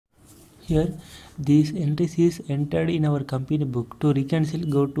Here these entries is entered in our company book. To reconcile,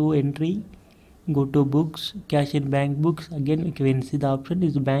 go to entry, go to books, cash and bank books. Again we can see the option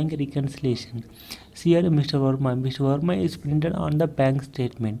is bank reconciliation. See here Mr. Verma is printed on the bank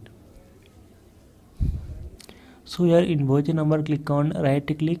statement. So here in voucher number, click on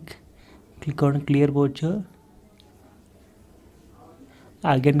click on clear voucher.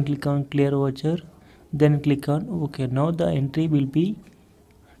 Again click on clear voucher, then click on OK. Now the entry will be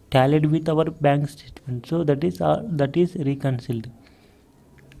tallied with our bank statement, so that is reconciled.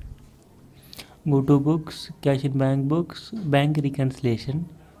 Go to books, cash and bank books, bank reconciliation.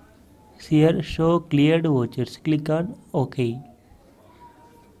 See here show cleared vouchers, click on OK.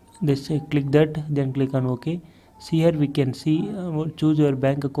 This click that, then click on OK. See here we can see choose your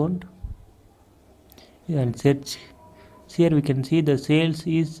bank account and search. Here we can see the sales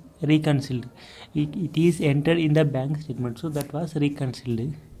is reconciled. It is entered in the bank statement, so that was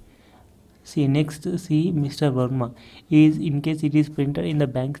reconciled. See next, see Mr. Verma is, in case it is printed in the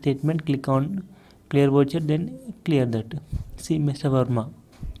bank statement, click on clear voucher, then clear that. See Mr. Verma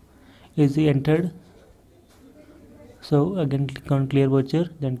is entered, so again click on clear voucher,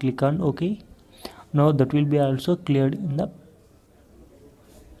 then click on OK. Now that will be also cleared in the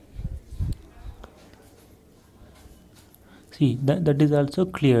that is also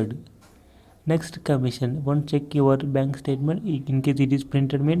cleared. Next, commission. Once check your bank statement, in case it is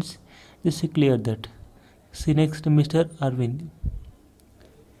printed means just clear that. See next, Mr. Arvind.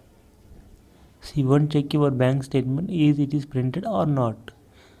 See, once check your bank statement, is it is printed or not.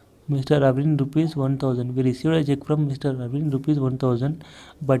 Mr. Arvind rupees 1000. We received a check from Mr. Arvind rupees 1000,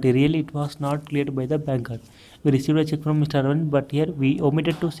 but really it was not cleared by the banker. We received a check from Mr. Arvind, but here we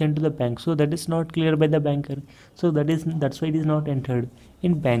omitted to send to the bank, so that is not cleared by the banker. So that's why it is not entered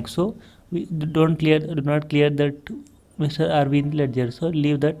in bank. So we do not clear that Mr. Arvind ledger. So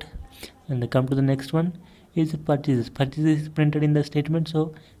leave that and come to the next one is purchases. Purchases is printed in the statement.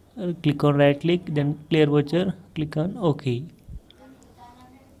 So click on right click, then clear voucher, click on OK.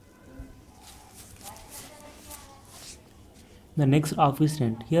 The next, office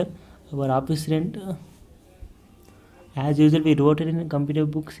rent. Here our office rent, as usual we wrote it in computer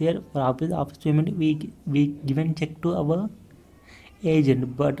books. Here for office payment we given check to our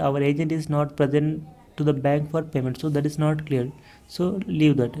agent, but our agent is not present to the bank for payment, so that is not clear, so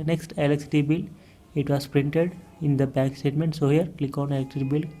leave that. Next, electricity bill, it was printed in the bank statement, so here click on electricity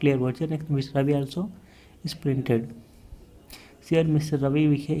bill, clear voucher. Next, Mr. Ravi also is printed. Here Mr.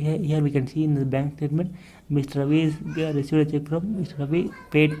 Ravi, here we can see in the bank statement Mr. Ravi is received a check from Mr. Ravi,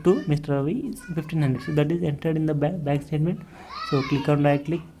 paid to Mr. Ravi is 1500, so that is entered in the bank statement. So click on right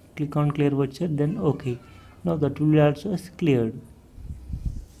click on clear voucher, then OK. Now that will be also is cleared.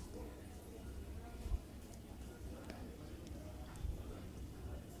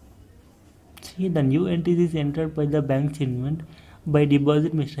 See, the new entry is entered by the bank statement by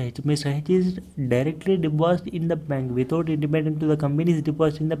deposit Mr. H. Mr. H is directly deposited in the bank without intimating to the company is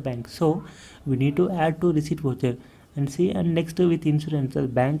deposited in the bank. So we need to add to receipt voucher. And see, and next with insurance, the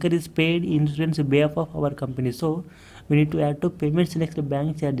banker is paid insurance on behalf of our company. So we need to add to payments. Next,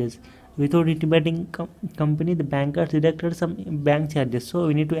 bank charges. Without intimating company, the banker deducted some bank charges. So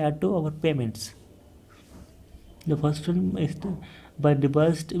we need to add to our payments. The first one is by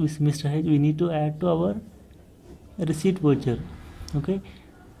deposit with Mr. H, we need to add to our receipt voucher. Okay,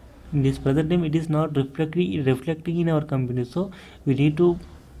 in this present time it is not reflecting in our company, so we need to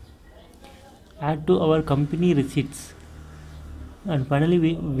add to our company receipts. And finally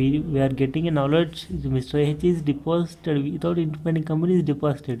we are getting a knowledge Mr. H is deposited without independent company is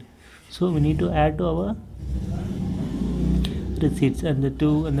deposited, so we need to add to our receipts. And the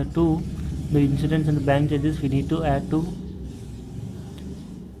insurance and the bank charges we need to add to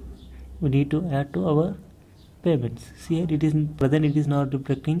our payments. See here it is present, it is not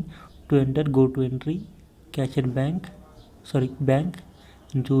reflecting. To enter, go to entry, cash and bank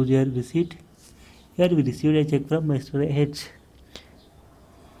and choose your receipt. Here we received a check from Mr. H.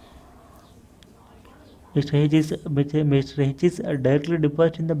 Mr. H is directly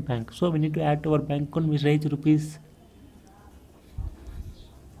deposited in the bank, so we need to add to our bank account Mr. H rupees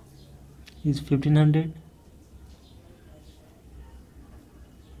is 1500.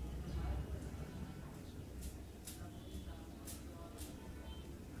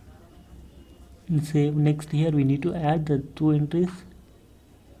 Save. Next, here we need to add the two entries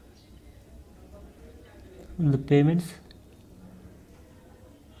on the payments.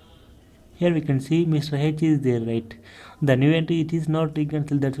 Here we can see Mr. H is there, right? The new entry, it is not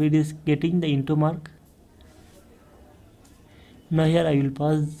reconciled, that's why it is getting the into mark. Now here I will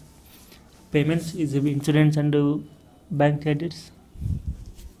pass payments is insurance and bank charges.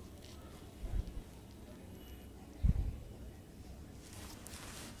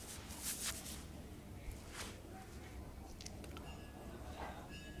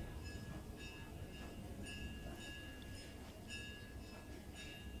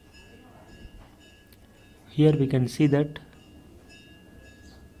 Here we can see that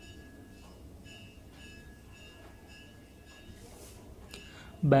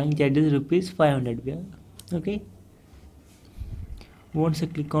bank charges rupees 500. Okay, once you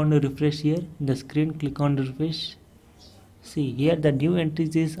click on the refresh here in the screen, click on the refresh. See here the new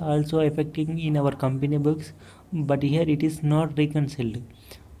entries is also affecting in our company books, but here it is not reconciled.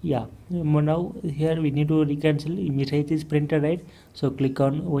 Yeah, now here we need to reconcile. Message is printed, right? So click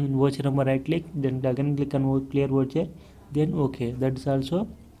on voucher number, right click, then again click on clear voucher, then okay, that's also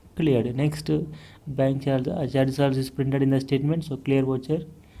cleared. Next, bank charges also is printed in the statement, so clear voucher,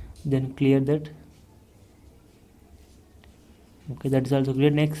 then clear that. Okay, that is also clear.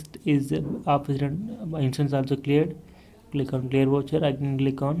 Next is opposite instance also cleared. Click on clear voucher, I can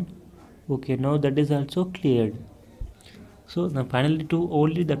click on okay. Now that is also cleared. So now finally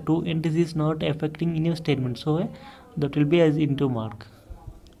only the two entries is not affecting in your statement, so that will be as into mark.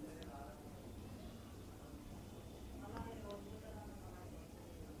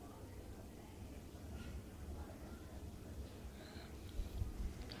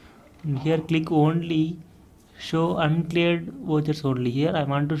 And here click only show uncleared vouchers only. Here I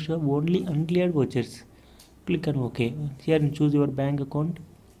want to show only uncleared vouchers. Click on OK. Here choose your bank account.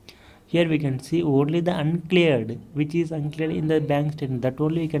 Here we can see only the uncleared, which is uncleared in the bank statement. That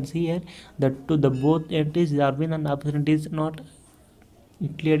only we can see here. That to the both entries are been and opposite is not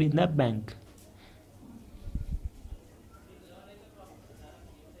cleared in the bank.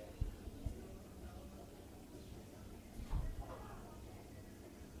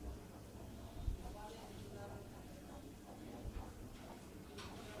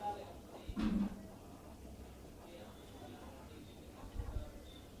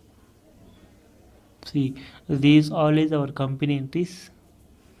 See, these all is our company entries.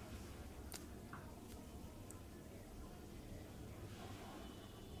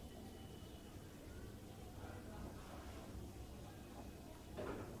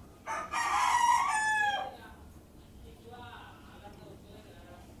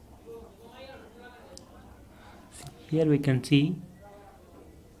 Here we can see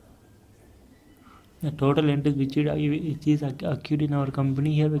the total entries which is accrued in our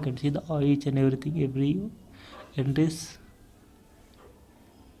company. Here we can see the each and everything, every entries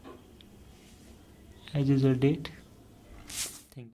as usual date.